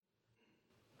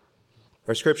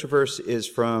Our scripture verse is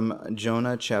from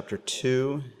Jonah chapter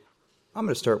 2. I'm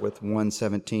going to start with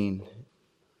 1:17.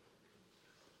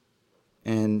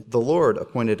 And the Lord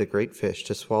appointed a great fish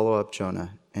to swallow up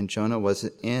Jonah, and Jonah was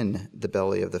in the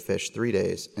belly of the fish 3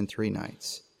 days and 3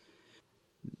 nights.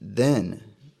 Then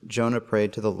Jonah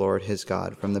prayed to the Lord his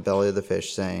God from the belly of the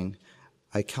fish, saying,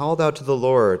 I called out to the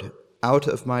Lord out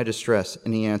of my distress,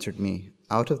 and he answered me.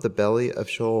 Out of the belly of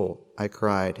Sheol I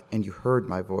cried, and you heard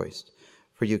my voice.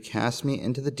 For you cast me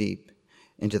into the deep,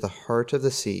 into the heart of the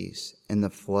seas, and the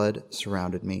flood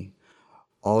surrounded me.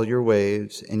 All your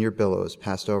waves and your billows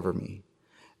passed over me.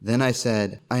 Then I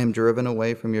said, I am driven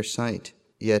away from your sight,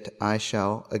 yet I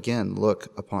shall again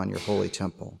look upon your holy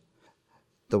temple.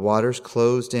 The waters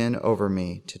closed in over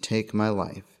me to take my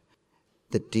life.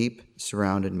 The deep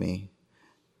surrounded me.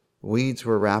 Weeds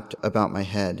were wrapped about my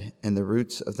head, and the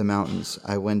roots of the mountains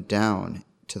I went down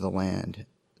to the land,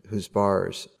 whose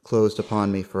bars closed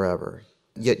upon me forever.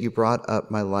 Yet you brought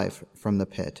up my life from the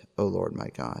pit, O Lord my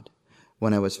God.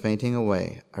 When I was fainting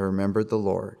away, I remembered the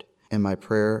Lord, and my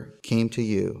prayer came to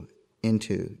you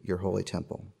into your holy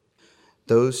temple.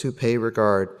 Those who pay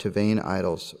regard to vain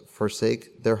idols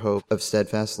forsake their hope of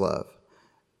steadfast love.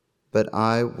 But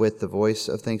I, with the voice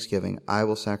of thanksgiving, I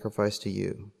will sacrifice to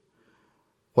you.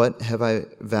 What have I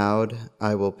vowed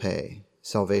I will pay?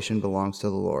 Salvation belongs to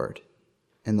the Lord.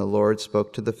 And the Lord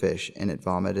spoke to the fish, and it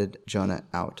vomited Jonah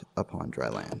out upon dry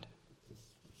land.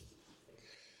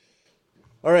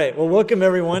 All right, well, welcome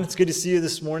everyone. It's good to see you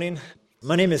this morning.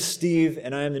 My name is Steve,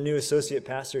 and I am the new associate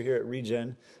pastor here at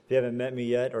Regen. If you haven't met me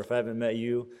yet, or if I haven't met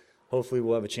you, hopefully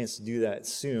we'll have a chance to do that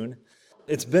soon.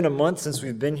 It's been a month since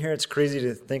we've been here. It's crazy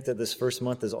to think that this first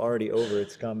month is already over.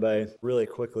 It's gone by really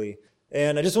quickly.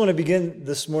 And I just want to begin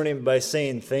this morning by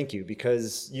saying thank you,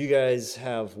 because you guys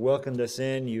have welcomed us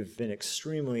in. You've been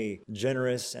extremely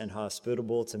generous and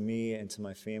hospitable to me and to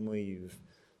my family. You've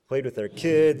played with our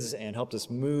kids and helped us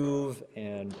move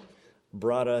and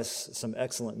brought us some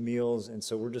excellent meals. And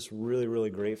so we're just really, really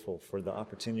grateful for the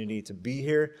opportunity to be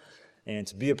here and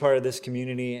to be a part of this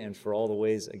community, and for all the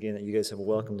ways, again, that you guys have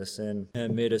welcomed us in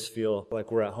and made us feel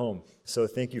like we're at home. So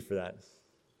thank you for that.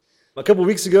 A couple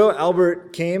weeks ago,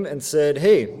 Albert came and said,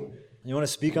 hey, you want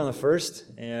to speak on the first?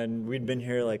 And we'd been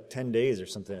here like 10 days or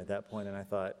something at that point, and I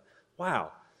thought,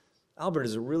 wow, Albert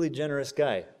is a really generous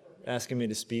guy asking me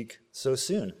to speak so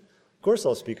soon. Of course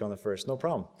I'll speak on the first, no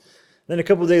problem. Then a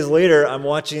couple days later, I'm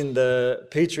watching the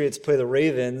Patriots play the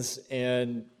Ravens,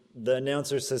 and the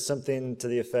announcer says something to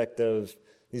the effect of,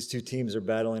 these two teams are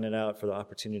battling it out for the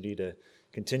opportunity to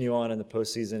continue on in the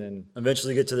postseason and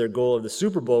eventually get to their goal of the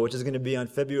Super Bowl, which is going to be on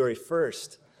February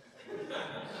 1st.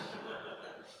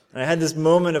 And I had this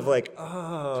moment of like,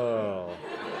 oh.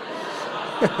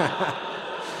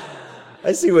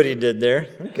 I see what he did there.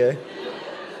 Okay.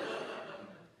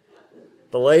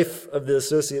 The life of the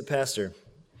associate pastor.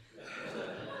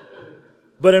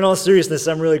 But in all seriousness,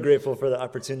 I'm really grateful for the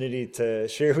opportunity to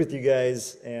share with you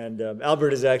guys. And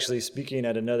Albert is actually speaking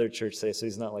at another church today, so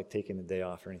he's not like taking the day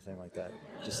off or anything like that,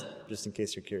 just in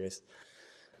case you're curious.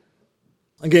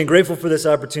 Again, grateful for this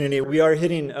opportunity. We are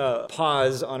hitting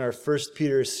pause on our 1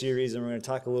 Peter series, and we're going to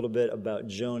talk a little bit about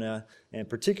Jonah, and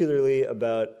particularly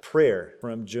about prayer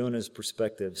from Jonah's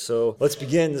perspective. So let's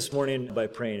begin this morning by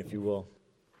praying, if you will.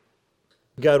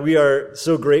 God, we are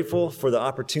so grateful for the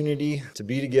opportunity to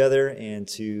be together and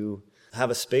to have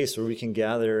a space where we can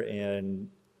gather and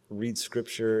read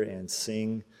Scripture and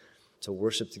sing, to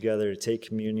worship together, to take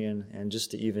communion, and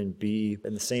just to even be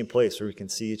in the same place where we can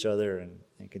see each other and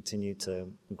continue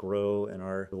to grow in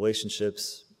our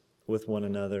relationships with one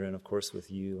another and, of course,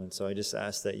 with you. And so I just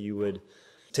ask that you would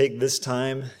take this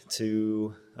time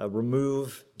to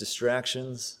remove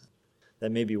distractions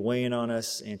that may be weighing on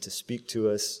us, and to speak to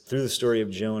us through the story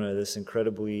of Jonah, this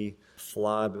incredibly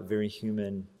flawed but very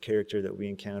human character that we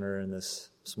encounter in this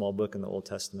small book in the Old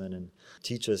Testament, and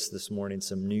teach us this morning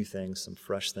some new things, some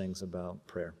fresh things about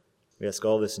prayer. We ask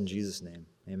all this in Jesus' name.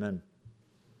 Amen.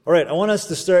 All right, I want us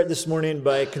to start this morning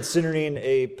by considering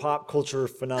a pop culture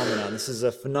phenomenon. This is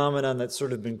a phenomenon that's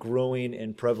sort of been growing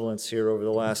in prevalence here over the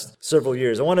last several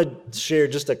years. I want to share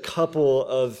just a couple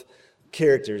of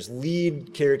characters,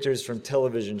 lead characters from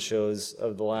television shows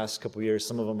of the last couple of years.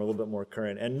 Some of them are a little bit more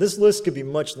current. And this list could be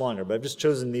much longer, but I've just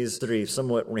chosen these three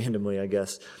somewhat randomly, I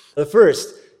guess. The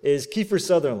first is Kiefer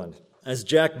Sutherland as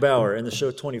Jack Bauer in the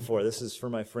show 24. This is for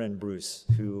my friend Bruce,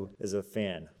 who is a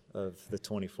fan of the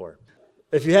 24.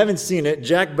 If you haven't seen it,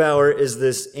 Jack Bauer is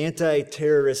this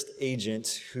anti-terrorist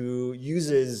agent who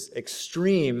uses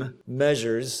extreme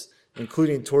measures,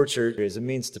 including torture, as a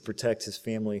means to protect his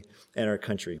family and our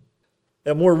country.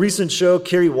 A more recent show,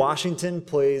 Kerry Washington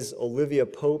plays Olivia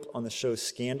Pope on the show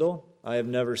Scandal. I have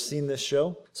never seen this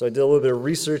show, so I did a little bit of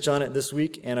research on it this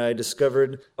week, and I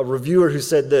discovered a reviewer who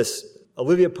said this: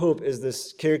 Olivia Pope is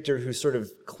this character who sort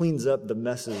of cleans up the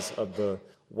messes of the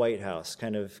White House,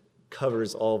 kind of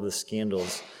covers all of the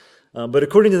scandals. But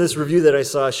according to this review that I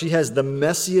saw, she has the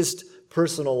messiest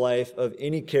personal life of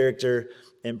any character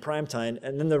in primetime,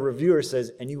 and then the reviewer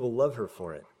says, and you will love her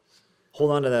for it.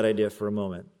 Hold on to that idea for a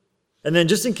moment. And then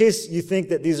just in case you think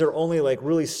that these are only like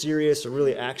really serious or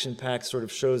really action-packed sort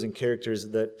of shows and characters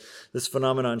that this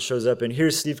phenomenon shows up in,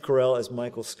 here's Steve Carell as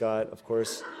Michael Scott, of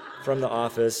course, from The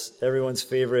Office, everyone's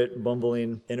favorite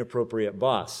bumbling, inappropriate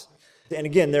boss. And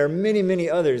again, there are many, many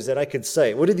others that I could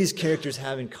cite. What do these characters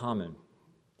have in common?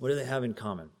 What do they have in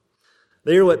common?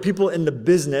 They are what people in the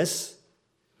business,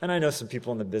 and I know some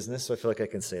people in the business, so I feel like I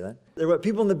can say that. They're what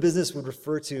people in the business would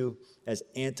refer to as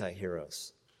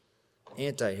anti-heroes.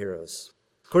 Anti-heroes.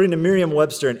 According to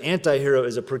Merriam-Webster, an anti-hero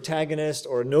is a protagonist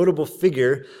or a notable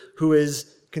figure who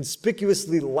is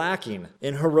conspicuously lacking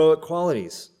in heroic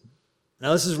qualities.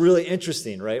 Now, this is really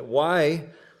interesting, right? Why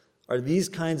are these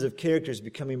kinds of characters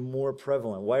becoming more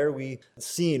prevalent? Why are we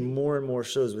seeing more and more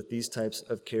shows with these types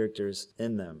of characters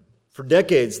in them? For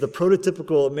decades, the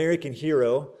prototypical American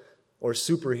hero or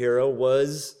superhero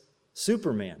was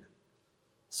Superman.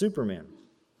 Superman.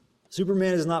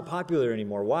 Superman is not popular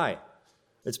anymore. Why?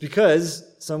 It's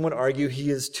because some would argue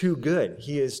he is too good.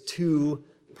 He is too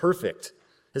perfect.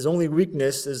 His only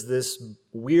weakness is this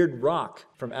weird rock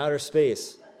from outer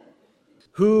space.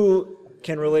 Who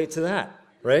can relate to that,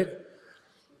 right?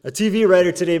 A TV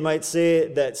writer today might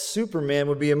say that Superman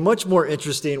would be a much more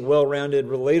interesting, well-rounded,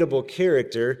 relatable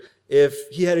character if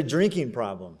he had a drinking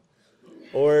problem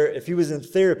or if he was in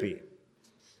therapy.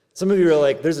 Some of you are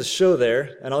like, there's a show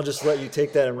there, and I'll just let you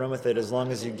take that and run with it as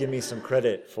long as you give me some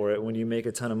credit for it when you make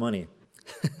a ton of money.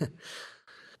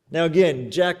 Now again,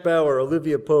 Jack Bauer,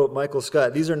 Olivia Pope, Michael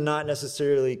Scott, these are not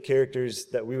necessarily characters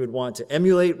that we would want to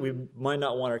emulate. We might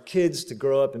not want our kids to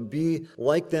grow up and be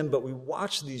like them, but we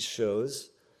watch these shows.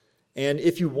 And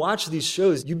if you watch these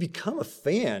shows, you become a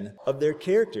fan of their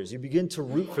characters. You begin to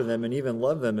root for them and even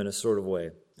love them in a sort of way.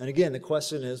 And again, the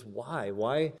question is why?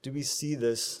 Why do we see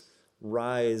this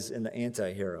rise in the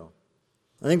anti-hero?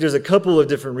 I think there's a couple of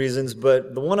different reasons,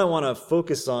 but the one I want to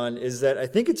focus on is that I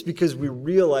think it's because we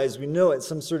realize, we know at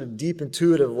some sort of deep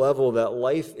intuitive level that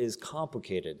life is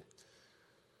complicated.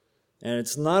 And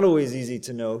it's not always easy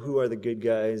to know who are the good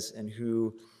guys and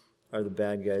who are the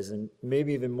bad guys. And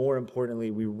maybe even more importantly,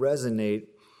 we resonate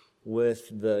with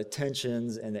the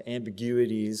tensions and the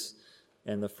ambiguities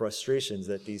and the frustrations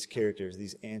that these characters,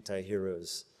 these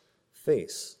anti-heroes,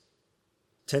 face.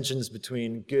 Tensions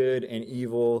between good and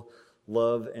evil,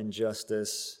 love and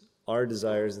justice, our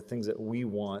desires, the things that we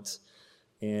want,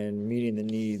 and meeting the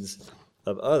needs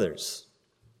of others.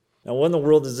 Now, what in the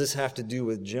world does this have to do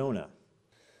with Jonah?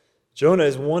 Jonah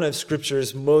is one of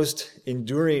Scripture's most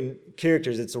enduring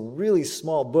characters. It's a really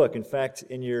small book. In fact,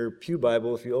 in your Pew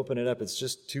Bible, if you open it up, it's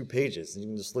just 2 pages. You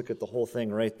can just look at the whole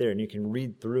thing right there, and you can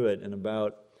read through it in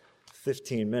about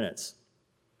 15 minutes.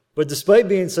 But despite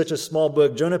being such a small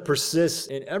book, Jonah persists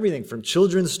in everything from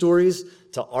children's stories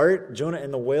to art. Jonah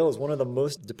and the whale is one of the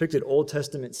most depicted Old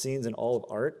Testament scenes in all of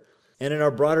art. And in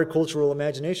our broader cultural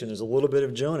imagination, there's a little bit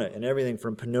of Jonah in everything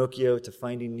from Pinocchio to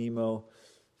Finding Nemo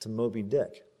to Moby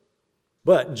Dick.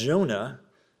 But Jonah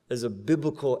is a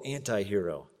biblical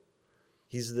anti-hero.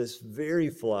 He's this very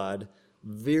flawed,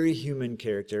 very human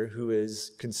character who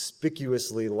is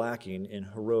conspicuously lacking in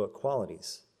heroic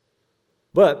qualities.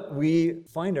 But we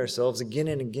find ourselves again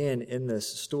and again in this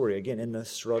story, again in the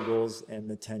struggles and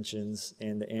the tensions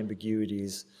and the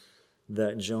ambiguities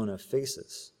that Jonah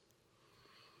faces.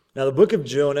 Now, the book of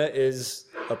Jonah is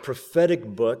a prophetic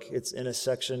book. It's in a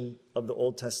section of the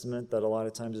Old Testament that a lot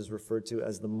of times is referred to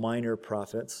as the minor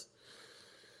prophets.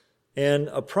 And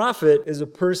a prophet is a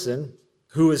person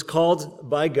who is called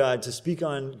by God to speak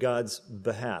on God's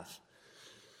behalf.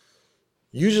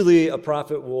 Usually a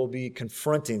prophet will be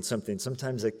confronting something,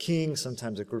 sometimes a king,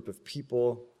 sometimes a group of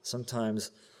people,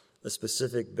 sometimes a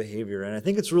specific behavior. And I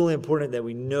think it's really important that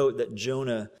we note that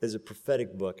Jonah is a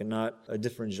prophetic book and not a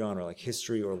different genre like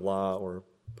history or law or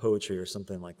poetry or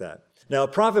something like that. Now, a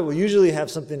prophet will usually have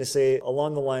something to say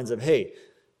along the lines of, hey,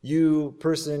 you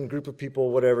person, group of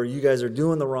people, whatever, you guys are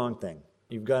doing the wrong thing.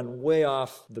 You've gotten way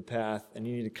off the path and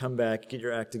you need to come back, get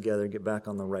your act together, get back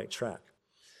on the right track.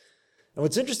 And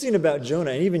what's interesting about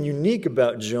Jonah, and even unique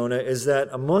about Jonah, is that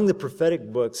among the prophetic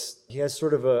books, he has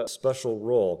sort of a special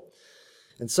role.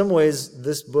 In some ways,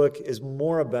 this book is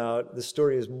the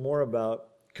story is more about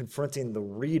confronting the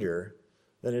reader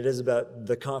than it is about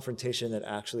the confrontation that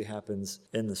actually happens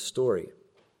in the story.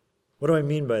 What do I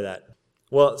mean by that?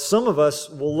 Well, some of us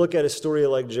will look at a story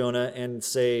like Jonah and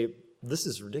say, this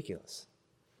is ridiculous.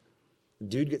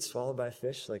 Dude gets swallowed by a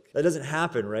fish? Like, that doesn't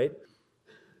happen, right?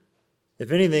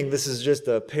 If anything, this is just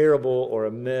a parable or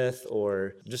a myth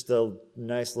or just a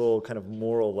nice little kind of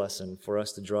moral lesson for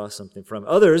us to draw something from.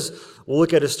 Others will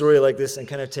look at a story like this and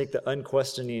kind of take the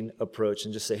unquestioning approach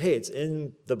and just say, hey, it's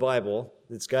in the Bible.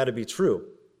 It's got to be true.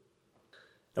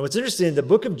 And what's interesting, the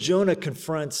book of Jonah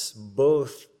confronts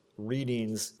both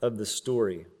readings of the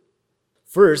story.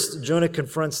 First, Jonah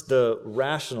confronts the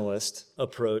rationalist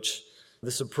approach,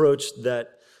 this approach that,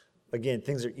 again,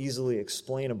 things are easily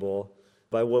explainable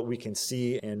by what we can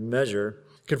see and measure,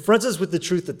 confronts us with the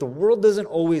truth that the world doesn't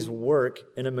always work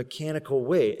in a mechanical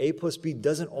way. A plus B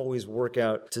doesn't always work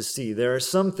out to C. There are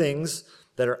some things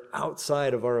that are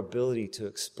outside of our ability to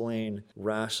explain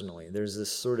rationally. There's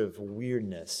this sort of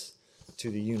weirdness to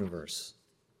the universe.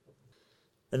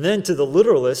 And then to the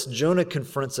literalist, Jonah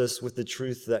confronts us with the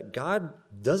truth that God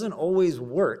doesn't always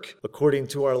work according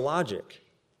to our logic.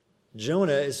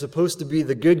 Jonah is supposed to be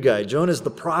the good guy. Jonah is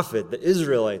the prophet, the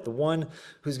Israelite, the one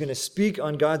who's going to speak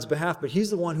on God's behalf, but he's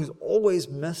the one who's always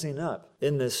messing up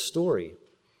in this story.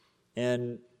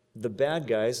 And the bad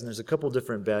guys, and there's a couple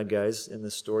different bad guys in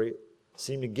this story,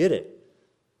 seem to get it.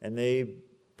 And they,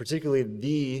 particularly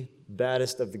the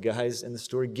baddest of the guys in the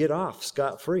story, get off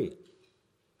scot-free.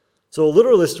 So a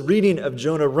literalist reading of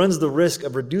Jonah runs the risk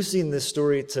of reducing this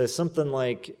story to something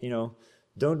like,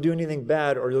 don't do anything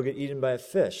bad or you'll get eaten by a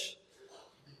fish.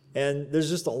 And there's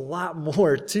just a lot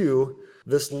more to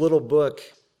this little book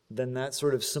than that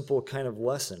sort of simple kind of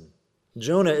lesson.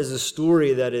 Jonah is a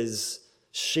story that is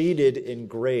shaded in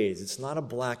grays. It's not a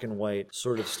black and white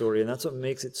sort of story, and that's what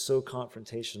makes it so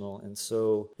confrontational and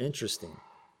so interesting.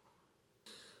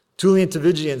 Tullian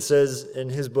Tchividjian says in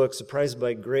his book, Surprised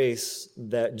by Grace,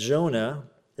 that Jonah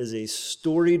is a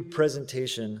storied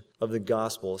presentation of the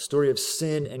gospel, a story of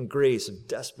sin and grace, of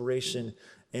desperation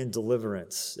and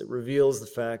deliverance. It reveals the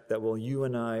fact that while you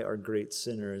and I are great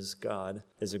sinners, God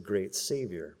is a great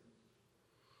Savior.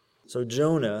 So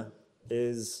Jonah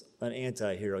is an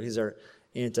anti-hero. He's our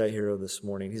anti-hero this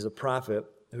morning. He's a prophet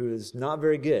who is not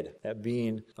very good at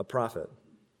being a prophet.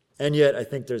 And yet, I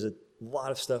think there's a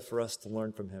lot of stuff for us to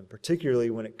learn from him,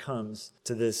 particularly when it comes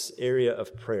to this area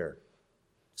of prayer.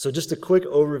 So just a quick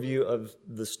overview of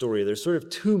the story. There's sort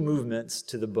of two movements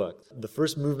to the book. The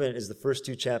first movement is the first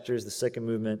two chapters. The second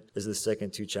movement is the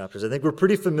second two chapters. I think we're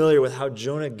pretty familiar with how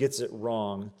Jonah gets it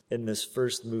wrong in this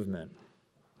first movement.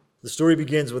 The story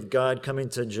begins with God coming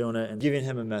to Jonah and giving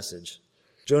him a message.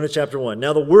 Jonah chapter 1.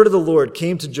 Now the word of the Lord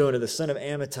came to Jonah, the son of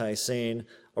Amittai, saying,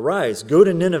 Arise, go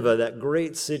to Nineveh, that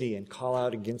great city, and call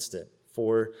out against it,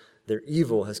 for their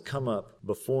evil has come up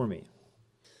before me.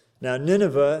 Now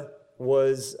Nineveh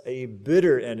was a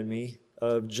bitter enemy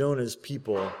of Jonah's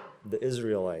people, the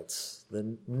Israelites.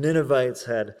 The Ninevites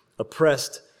had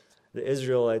oppressed the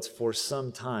Israelites for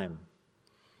some time.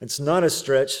 It's not a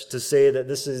stretch to say that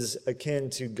this is akin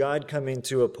to God coming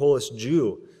to a Polish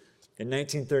Jew in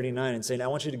 1939 and saying, I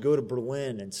want you to go to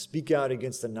Berlin and speak out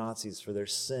against the Nazis, for their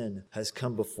sin has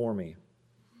come before me.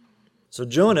 So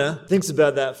Jonah thinks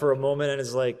about that for a moment and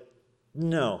is like,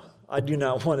 no, I do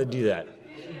not want to do that.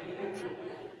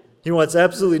 He wants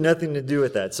absolutely nothing to do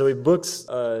with that. So he books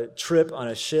a trip on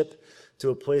a ship to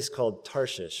a place called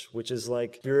Tarshish, which is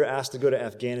like, if you're asked to go to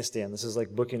Afghanistan, this is like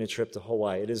booking a trip to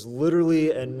Hawaii. It is literally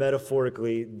and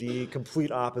metaphorically the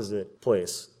complete opposite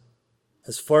place.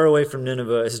 As far away from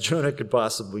Nineveh as Jonah could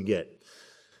possibly get.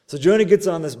 So Jonah gets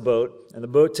on this boat, and the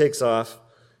boat takes off,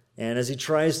 and as he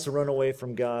tries to run away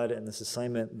from God and this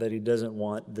assignment that he doesn't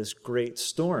want, this great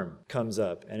storm comes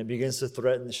up, and it begins to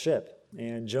threaten the ship.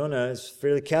 And Jonah is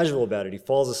fairly casual about it. He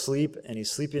falls asleep, and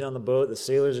he's sleeping on the boat. The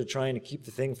sailors are trying to keep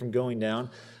the thing from going down.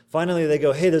 Finally, they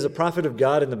go, hey, there's a prophet of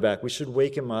God in the back. We should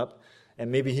wake him up, and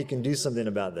maybe he can do something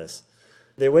about this.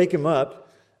 They wake him up,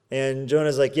 and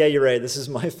Jonah's like, yeah, you're right. This is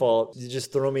my fault. You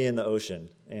just throw me in the ocean,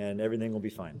 and everything will be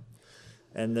fine.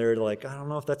 And they're like, I don't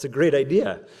know if that's a great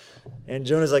idea. And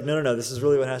Jonah's like, no, this is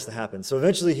really what has to happen. So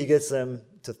eventually he gets them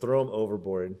to throw him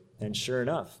overboard, and sure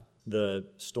enough, the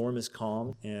storm is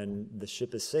calm, and the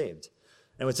ship is saved.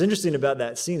 And what's interesting about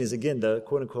that scene is, again, the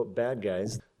quote-unquote bad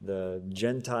guys, the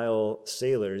Gentile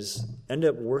sailors, end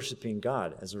up worshiping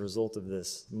God as a result of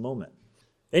this moment.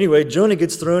 Anyway, Jonah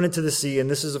gets thrown into the sea, and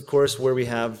this is, of course, where we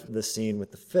have the scene with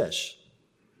the fish.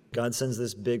 God sends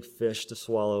this big fish to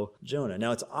swallow Jonah.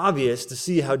 Now, it's obvious to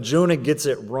see how Jonah gets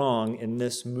it wrong in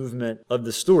this movement of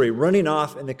the story. Running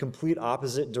off in the complete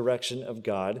opposite direction of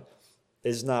God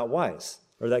is not wise.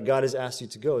 Or that God has asked you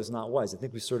to go is not wise. I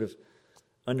think we sort of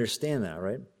understand that,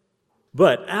 right?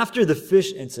 But after the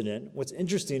fish incident, what's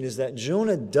interesting is that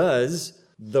Jonah does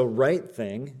the right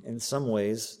thing in some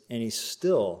ways, and he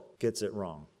still gets it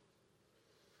wrong.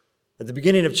 At the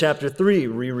beginning of chapter 3,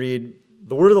 we read,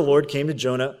 "The word of the Lord came to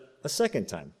Jonah a second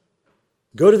time.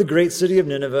 Go to the great city of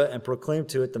Nineveh and proclaim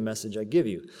to it the message I give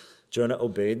you." Jonah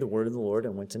obeyed the word of the Lord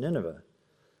and went to Nineveh.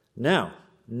 Now,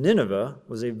 Nineveh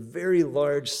was a very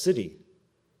large city.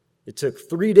 It took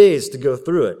 3 days to go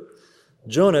through it.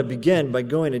 Jonah began by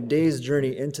going a day's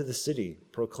journey into the city,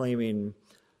 proclaiming,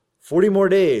 40 more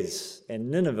days, and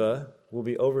Nineveh will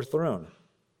be overthrown.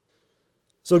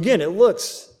 So again, it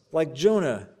looks like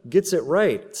Jonah gets it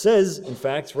right. It says, in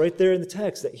fact, right there in the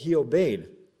text that he obeyed.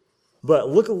 But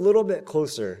look a little bit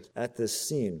closer at this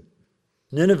scene.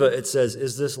 Nineveh, it says,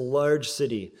 is this large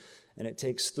city, and it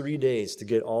takes 3 days to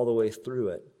get all the way through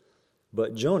it.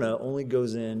 But Jonah only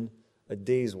goes in a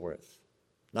day's worth.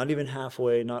 Not even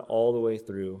halfway, not all the way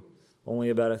through, only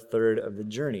about a third of the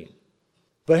journey.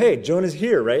 But hey, Jonah's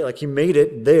here, right? Like he made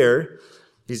it there.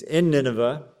 He's in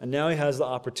Nineveh, and now he has the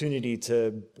opportunity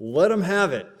to let him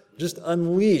have it. Just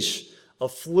unleash a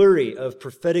flurry of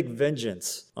prophetic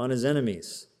vengeance on his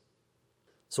enemies.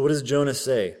 So what does Jonah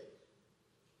say?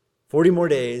 40 more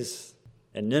days,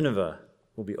 and Nineveh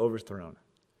will be overthrown.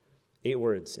 8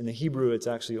 words. In the Hebrew, it's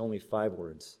actually only 5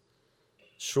 words.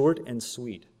 Short and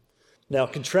sweet. Now,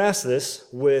 contrast this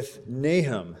with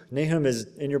Nahum. Nahum is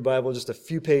in your Bible just a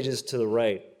few pages to the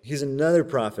right. He's another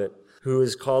prophet who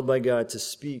is called by God to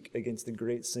speak against the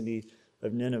great city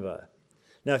of Nineveh.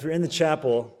 Now, if you're in the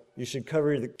chapel, you should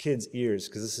cover the kids' ears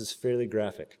because this is fairly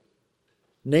graphic.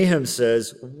 Nahum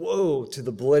says, "Woe to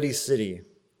the bloody city,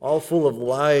 all full of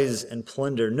lies and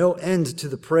plunder, no end to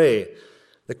the prey.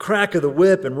 The crack of the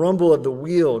whip and rumble of the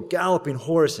wheel, galloping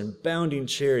horse and bounding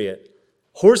chariot.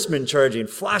 Horsemen charging,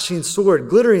 flashing sword,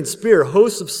 glittering spear,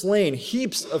 hosts of slain,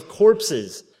 heaps of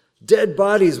corpses, dead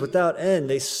bodies without end.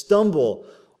 They stumble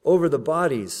over the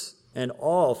bodies, and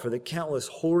all for the countless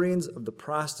whorings of the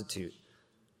prostitute,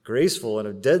 graceful and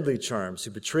of deadly charms,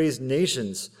 who betrays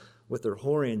nations with her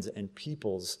whorings and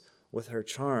peoples with her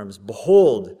charms.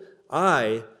 Behold,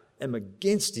 I am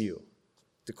against you,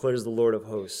 declares the Lord of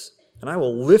hosts, and I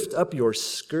will lift up your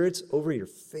skirts over your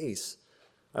face.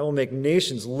 I will make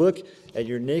nations look at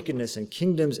your nakedness and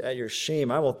kingdoms at your shame.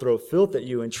 I will throw filth at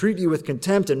you and treat you with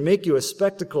contempt and make you a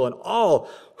spectacle. And all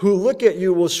who look at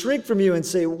you will shrink from you and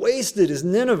say, 'Wasted is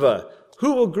Nineveh.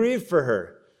 Who will grieve for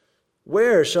her?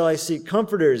 Where shall I seek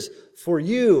comforters for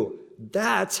you?'"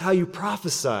 That's how you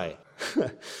prophesy.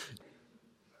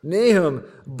 Nahum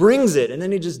brings it, and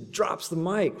then he just drops the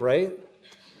mic, right?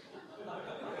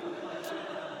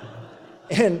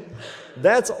 And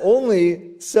that's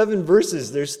only 7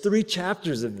 verses. There's 3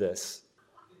 chapters of this.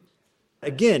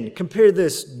 Again, compare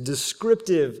this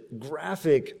descriptive,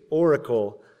 graphic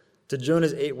oracle to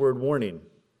Jonah's 8-word warning.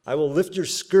 "I will lift your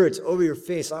skirts over your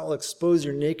face. I will expose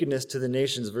your nakedness to the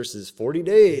nations," versus 40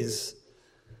 days,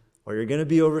 or you're going to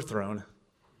be overthrown.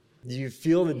 Do you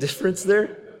feel the difference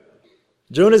there?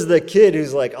 Jonah's the kid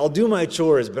who's like, "I'll do my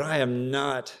chores, but I am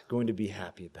not going to be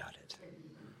happy about it."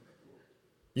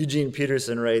 Eugene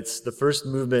Peterson writes, "The first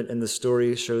movement in the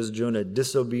story shows Jonah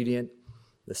disobedient.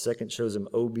 The second shows him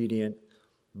obedient.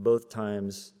 Both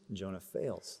times, Jonah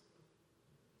fails."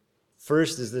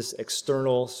 First is this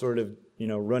external sort of,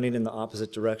 running in the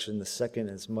opposite direction. The second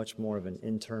is much more of an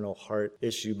internal heart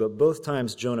issue. But both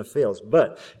times, Jonah fails.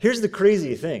 But here's the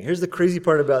crazy thing. Here's the crazy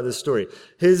part about this story.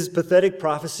 His pathetic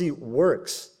prophecy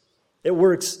works. It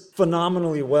works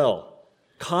phenomenally well.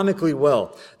 Comically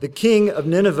well. The king of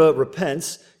Nineveh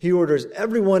repents. He orders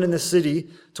everyone in the city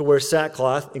to wear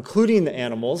sackcloth, including the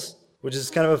animals, which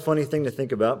is kind of a funny thing to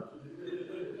think about.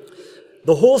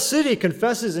 The whole city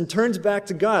confesses and turns back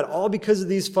to God, all because of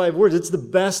these 5 words. It's the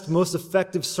best, most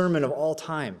effective sermon of all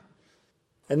time.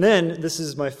 And then, this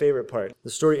is my favorite part.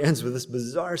 The story ends with this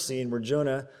bizarre scene where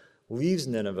Jonah leaves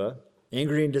Nineveh,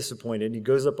 angry and disappointed. He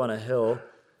goes up on a hill,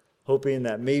 hoping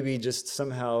that maybe just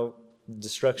somehow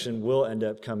destruction will end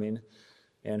up coming,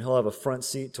 and he'll have a front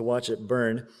seat to watch it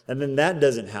burn. And then that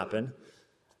doesn't happen.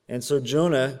 And so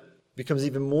Jonah becomes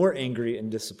even more angry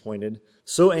and disappointed,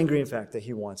 so angry, in fact, that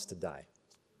he wants to die.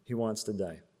 He wants to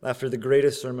die after the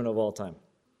greatest sermon of all time.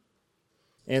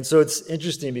 And so it's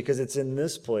interesting because it's in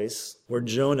this place where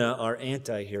Jonah, our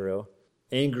anti-hero,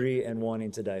 angry and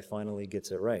wanting to die, finally gets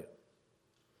it right.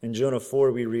 In Jonah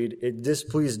 4, we read, "It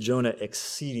displeased Jonah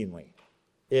exceedingly."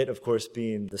 It, of course,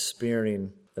 being the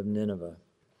sparing of Nineveh.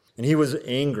 "And he was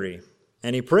angry,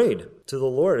 and he prayed to the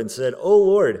Lord and said, 'O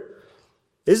Lord,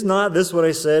 is not this what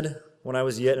I said when I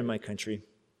was yet in my country?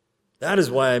 That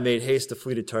is why I made haste to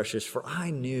flee to Tarshish, for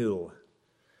I knew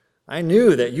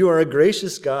that you are a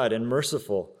gracious God and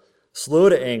merciful, slow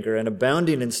to anger, and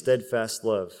abounding in steadfast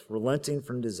love, relenting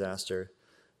from disaster.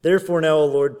 Therefore now, O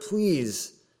Lord,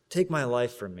 please take my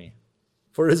life from me,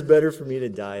 for it is better for me to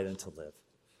die than to live."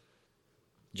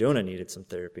 Jonah needed some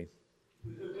therapy.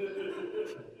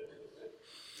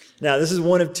 Now, this is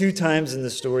one of two times in the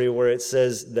story where it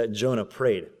says that Jonah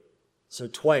prayed. So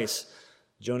twice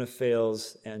Jonah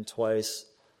fails, and twice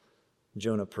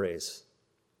Jonah prays.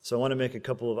 So I want to make a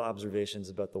couple of observations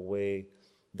about the way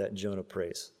that Jonah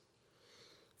prays.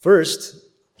 First,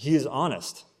 he is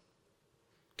honest.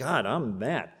 God, I'm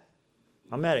mad.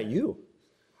 I'm mad at you.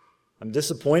 I'm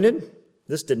disappointed.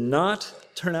 This did not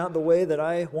turn out the way that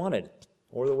I wanted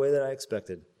or the way that I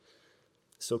expected.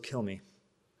 So kill me.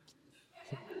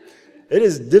 It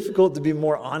is difficult to be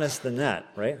more honest than that,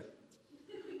 right?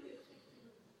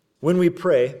 When we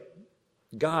pray,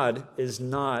 God is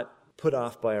not put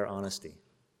off by our honesty.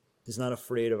 He's not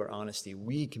afraid of our honesty.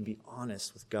 We can be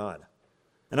honest with God.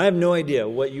 And I have no idea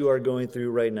what you are going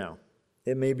through right now.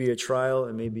 It may be a trial,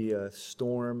 it may be a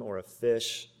storm or a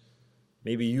fish.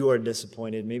 Maybe you are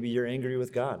disappointed. Maybe you're angry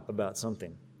with God about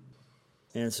something.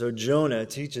 And so Jonah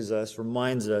teaches us,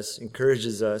 reminds us,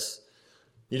 encourages us,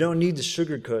 you don't need to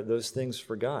sugarcoat those things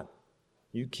for God.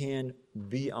 You can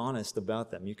be honest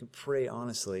about them. You can pray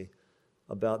honestly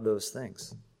about those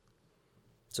things.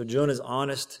 So Jonah's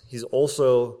honest. He's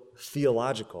also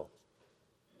theological.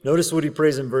 Notice what he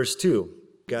prays in verse 2.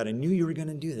 God, I knew you were going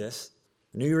to do this.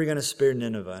 I knew you were going to spare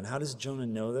Nineveh. And how does Jonah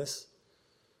know this?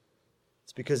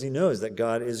 It's because he knows that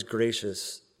God is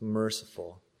gracious,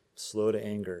 merciful, slow to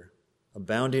anger,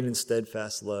 abounding in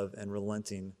steadfast love, and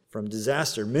relenting from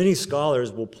disaster. Many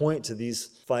scholars will point to these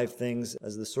 5 things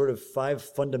as the sort of 5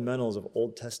 fundamentals of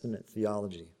Old Testament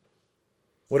theology.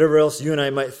 Whatever else you and I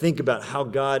might think about how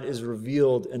God is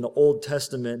revealed in the Old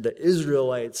Testament, the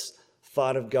Israelites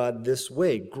thought of God this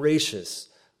way: gracious,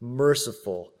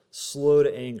 merciful, slow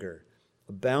to anger,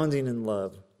 abounding in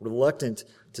love, reluctant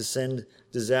to send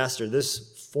disaster.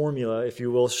 This formula, if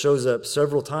you will, shows up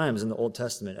several times in the Old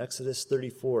Testament. Exodus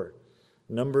 34,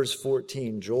 Numbers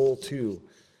 14, Joel 2,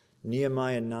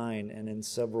 Nehemiah 9, and in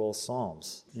several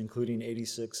Psalms, including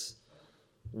 86,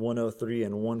 103,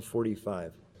 and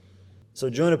 145. So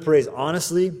Jonah prays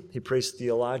honestly, he prays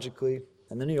theologically,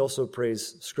 and then he also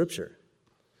prays Scripture.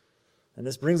 And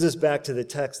this brings us back to the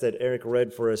text that Eric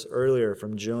read for us earlier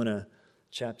from Jonah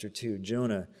chapter 2.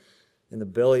 Jonah, in the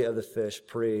belly of the fish,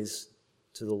 prays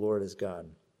to the Lord as God.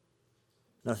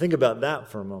 Now think about that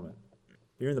for a moment.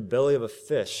 You're in the belly of a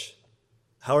fish.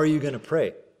 How are you going to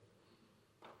pray?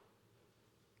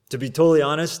 To be totally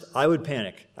honest, I would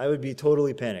panic. I would be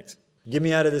totally panicked. Get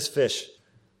me out of this fish.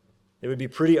 It would be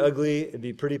pretty ugly, it'd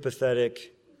be pretty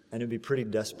pathetic, and it'd be pretty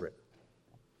desperate.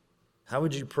 How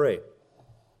would you pray?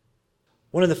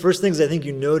 One of the first things I think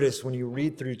you notice when you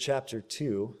read through chapter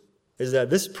 2 is that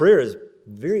this prayer is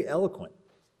very eloquent.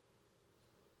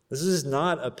 This is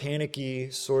not a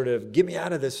panicky sort of, get me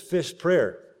out of this fish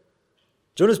prayer.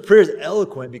 Jonah's prayer is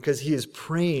eloquent because he is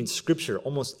praying Scripture.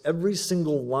 Almost every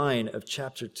single line of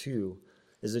chapter 2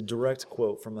 is a direct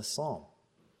quote from a psalm.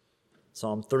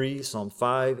 Psalm 3, Psalm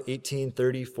 5, 18,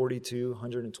 30, 42,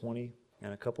 120,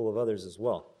 and a couple of others as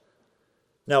well.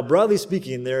 Now, broadly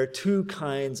speaking, there are 2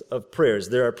 kinds of prayers.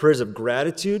 There are prayers of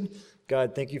gratitude.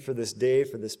 God, thank you for this day,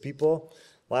 for this people.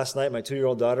 Last night, my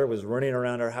 2-year-old daughter was running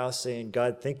around our house saying,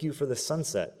 God, thank you for the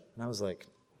sunset. And I was like,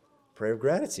 prayer of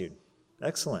gratitude.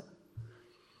 Excellent.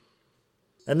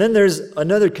 And then there's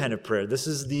another kind of prayer. This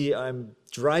is the I'm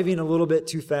driving a little bit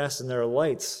too fast and there are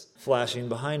lights flashing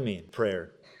behind me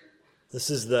prayer. This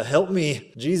is the help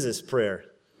me, Jesus prayer.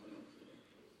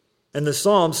 And the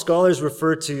Psalms, scholars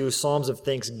refer to Psalms of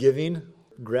thanksgiving,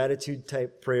 gratitude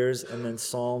type prayers, and then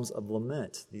Psalms of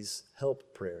lament, these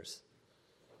help prayers.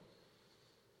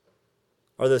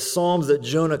 Are the Psalms that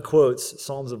Jonah quotes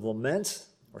Psalms of lament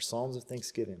or Psalms of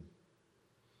thanksgiving?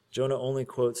 Jonah only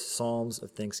quotes Psalms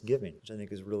of thanksgiving, which I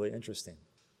think is really interesting.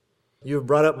 You have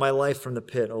brought up my life from the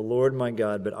pit, O Lord my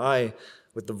God, but I,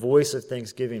 with the voice of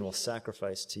thanksgiving, will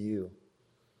sacrifice to you.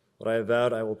 What I have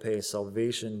vowed I will pay.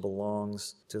 Salvation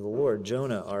belongs to the Lord.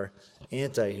 Jonah, our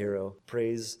anti-hero,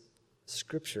 prays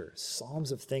Scripture,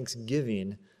 Psalms of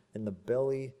thanksgiving in the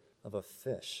belly of a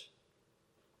fish.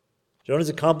 Jonah's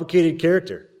a complicated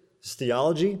character. His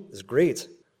theology is great.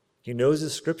 He knows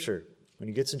his Scripture. When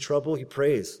he gets in trouble, he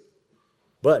prays.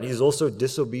 But he's also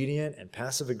disobedient and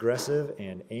passive-aggressive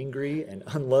and angry and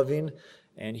unloving,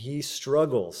 and he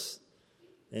struggles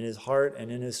in his heart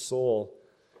and in his soul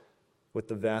with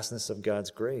the vastness of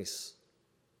God's grace.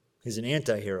 He's an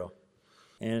anti-hero.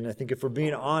 And I think if we're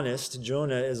being honest,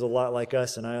 Jonah is a lot like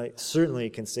us, and I certainly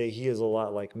can say he is a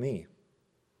lot like me.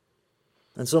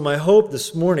 And so my hope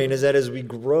this morning is that as we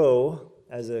grow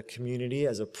as a community,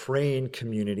 as a praying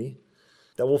community,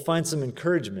 that we'll find some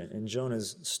encouragement in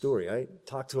Jonah's story. I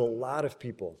talk to a lot of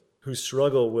people who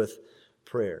struggle with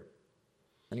prayer.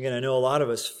 And again, I know a lot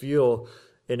of us feel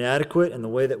inadequate in the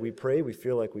way that we pray. We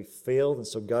feel like we failed, and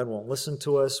so God won't listen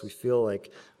to us. We feel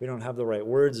like we don't have the right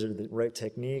words or the right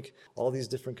technique, all these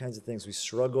different kinds of things. We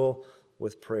struggle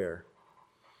with prayer.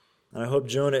 And I hope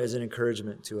Jonah is an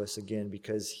encouragement to us again,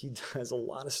 because he does a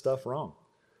lot of stuff wrong.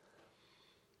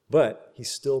 But he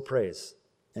still prays,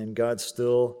 and God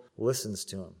still listens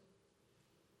to him.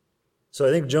 So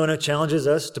I think Jonah challenges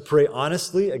us to pray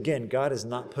honestly. Again, God is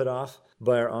not put off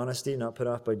by our honesty, not put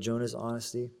off by Jonah's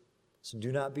honesty. So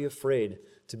do not be afraid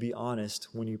to be honest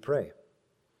when you pray.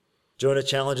 Jonah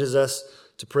challenges us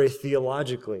to pray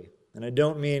theologically. And I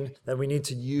don't mean that we need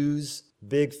to use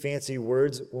big fancy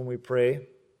words when we pray,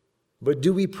 but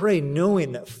do we pray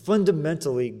knowing that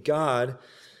fundamentally God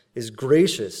is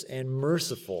gracious and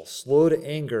merciful, slow to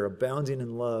anger, abounding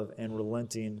in love, and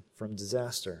relenting from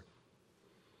disaster?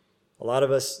 A lot of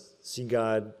us see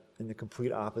God in the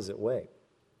complete opposite way.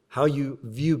 How you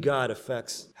view God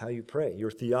affects how you pray. Your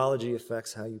theology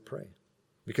affects how you pray.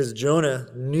 Because Jonah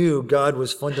knew God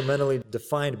was fundamentally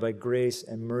defined by grace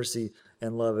and mercy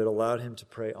and love, it allowed him to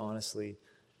pray honestly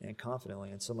and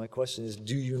confidently. And so my question is,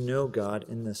 do you know God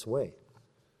in this way?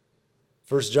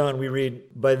 1 John, we read,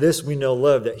 "By this we know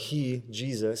love, that he,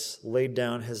 Jesus, laid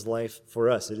down his life for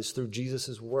us." It is through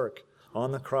Jesus' work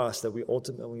on the cross that we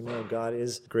ultimately know God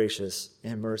is gracious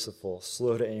and merciful,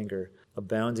 slow to anger,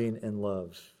 abounding in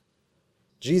love.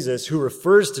 Jesus, who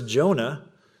refers to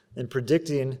Jonah in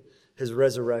predicting his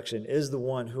resurrection, is the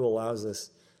one who allows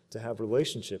us to have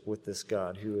relationship with this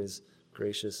God who is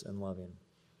gracious and loving.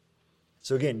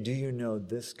 So again, do you know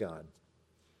this God?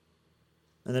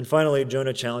 And then finally,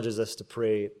 Jonah challenges us to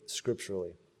pray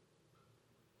scripturally.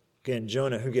 Again,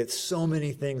 Jonah, who gets so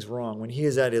many things wrong, when he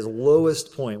is at his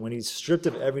lowest point, when he's stripped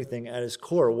of everything at his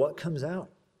core, what comes out?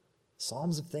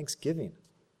 Psalms of thanksgiving.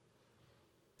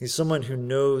 He's someone who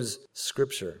knows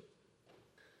Scripture.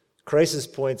 Crisis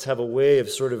points have a way of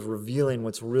sort of revealing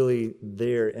what's really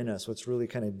there in us, what's really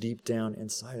kind of deep down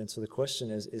inside. And so the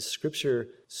question is Scripture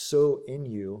so in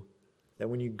you that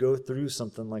when you go through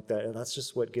something like that, that's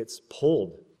just what gets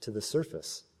pulled to the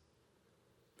surface?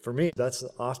 For me, that's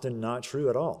often not true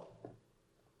at all.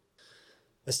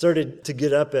 I started to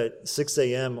get up at 6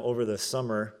 a.m. over the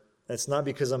summer. That's not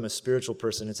because I'm a spiritual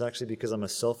person. It's actually because I'm a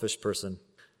selfish person.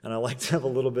 And I like to have a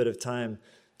little bit of time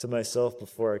to myself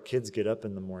before our kids get up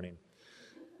in the morning.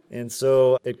 And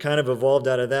so it kind of evolved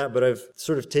out of that, but I've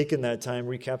sort of taken that time,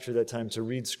 recaptured that time to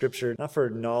read Scripture, not for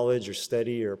knowledge or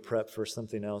study or prep for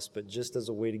something else, but just as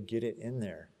a way to get it in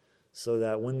there so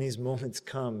that when these moments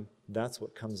come, that's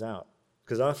what comes out.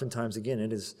 Because oftentimes, again,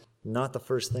 it is not the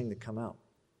first thing to come out.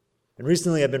 And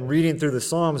recently I've been reading through the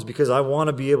Psalms because I want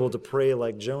to be able to pray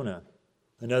like Jonah.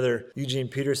 Another Eugene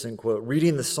Peterson quote,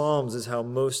 "Reading the Psalms is how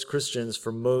most Christians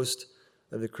for most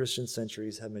of the Christian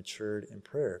centuries have matured in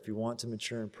prayer." If you want to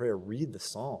mature in prayer, read the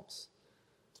Psalms.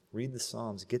 Read the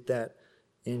Psalms. Get that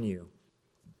in you.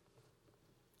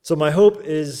 So my hope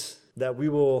is that we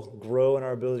will grow in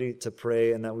our ability to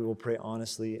pray and that we will pray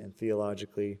honestly and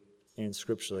theologically and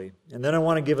scripturally. And then I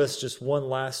want to give us just one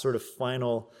last sort of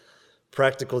final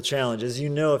practical challenge. As you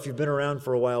know, if you've been around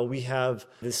for a while, we have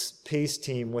this PACE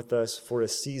team with us for a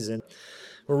season.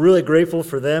 We're really grateful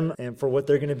for them and for what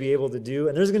they're going to be able to do.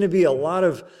 And there's going to be a lot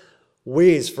of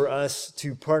ways for us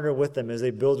to partner with them as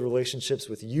they build relationships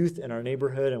with youth in our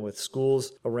neighborhood and with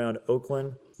schools around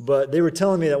Oakland. But they were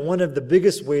telling me that one of the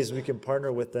biggest ways we can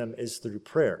partner with them is through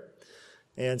prayer.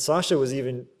 And Sasha was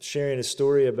even sharing a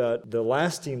story about the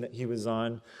last team that he was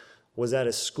on was at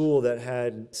a school that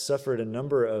had suffered a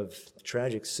number of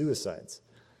tragic suicides.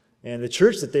 And the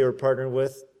church that they were partnered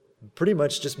with pretty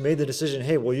much just made the decision,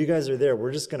 hey, well, you guys are there.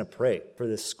 We're just going to pray for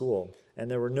this school. And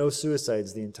there were no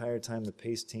suicides the entire time the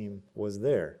PACE team was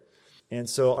there. And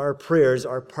so our prayers,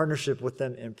 our partnership with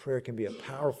them in prayer can be a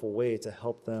powerful way to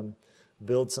help them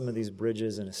build some of these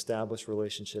bridges and establish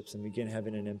relationships and begin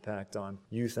having an impact on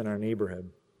youth in our neighborhood.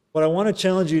 What I want to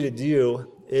challenge you to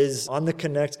do is on the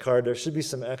Connect card, there should be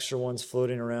some extra ones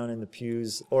floating around in the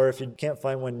pews. Or if you can't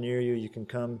find one near you, you can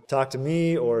come talk to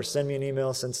me or send me an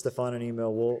email, send Stefan an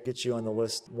email. We'll get you on the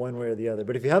list one way or the other.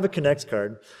 But if you have a Connect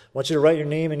card, I want you to write your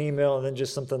name and email and then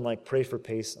just something like Pray for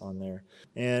PACE on there.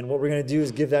 And what we're going to do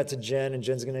is give that to Jen, and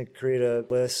Jen's going to create a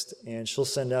list, and she'll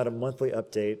send out a monthly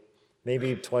update.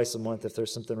 Maybe twice a month if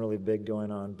there's something really big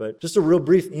going on. But just a real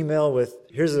brief email with,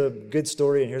 here's a good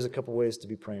story and here's a couple ways to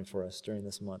be praying for us during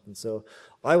this month. And so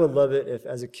I would love it if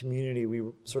as a community we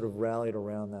sort of rallied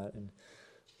around that and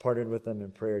partnered with them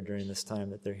in prayer during this time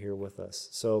that they're here with us.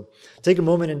 So take a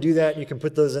moment and do that. You can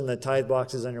put those in the tithe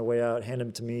boxes on your way out. Hand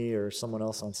them to me or someone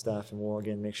else on staff, and we'll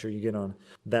again make sure you get on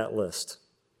that list.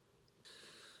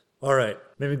 All right.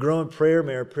 May we grow in prayer.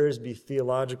 May our prayers be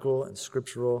theological and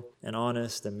scriptural and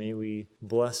honest, and may we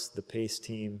bless the PACE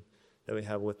team that we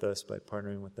have with us by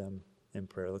partnering with them in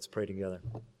prayer. Let's pray together.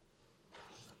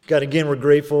 God, again, we're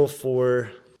grateful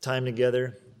for time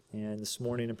together. And this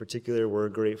morning in particular, we're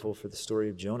grateful for the story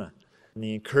of Jonah and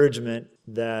the encouragement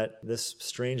that this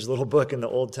strange little book in the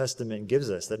Old Testament gives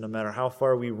us, that no matter how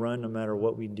far we run, no matter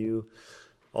what we do,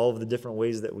 all of the different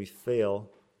ways that we fail,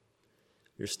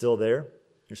 you're still there,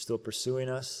 you're still pursuing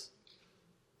us,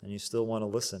 and you still want to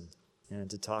listen and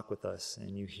to talk with us,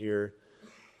 and you hear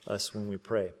us when we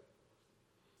pray.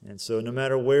 And so no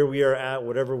matter where we are at,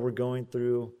 whatever we're going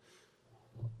through,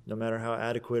 no matter how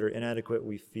adequate or inadequate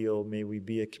we feel, may we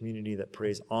be a community that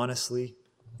prays honestly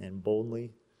and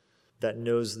boldly, that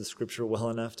knows the Scripture well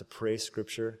enough to pray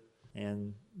Scripture,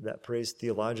 and that prays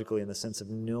theologically in the sense of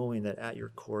knowing that at your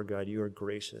core, God, you are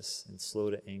gracious and slow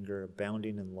to anger,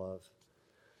 abounding in love.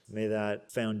 May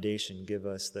that foundation give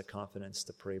us the confidence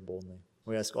to pray boldly.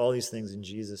 We ask all these things in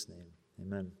Jesus' name.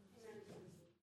 Amen.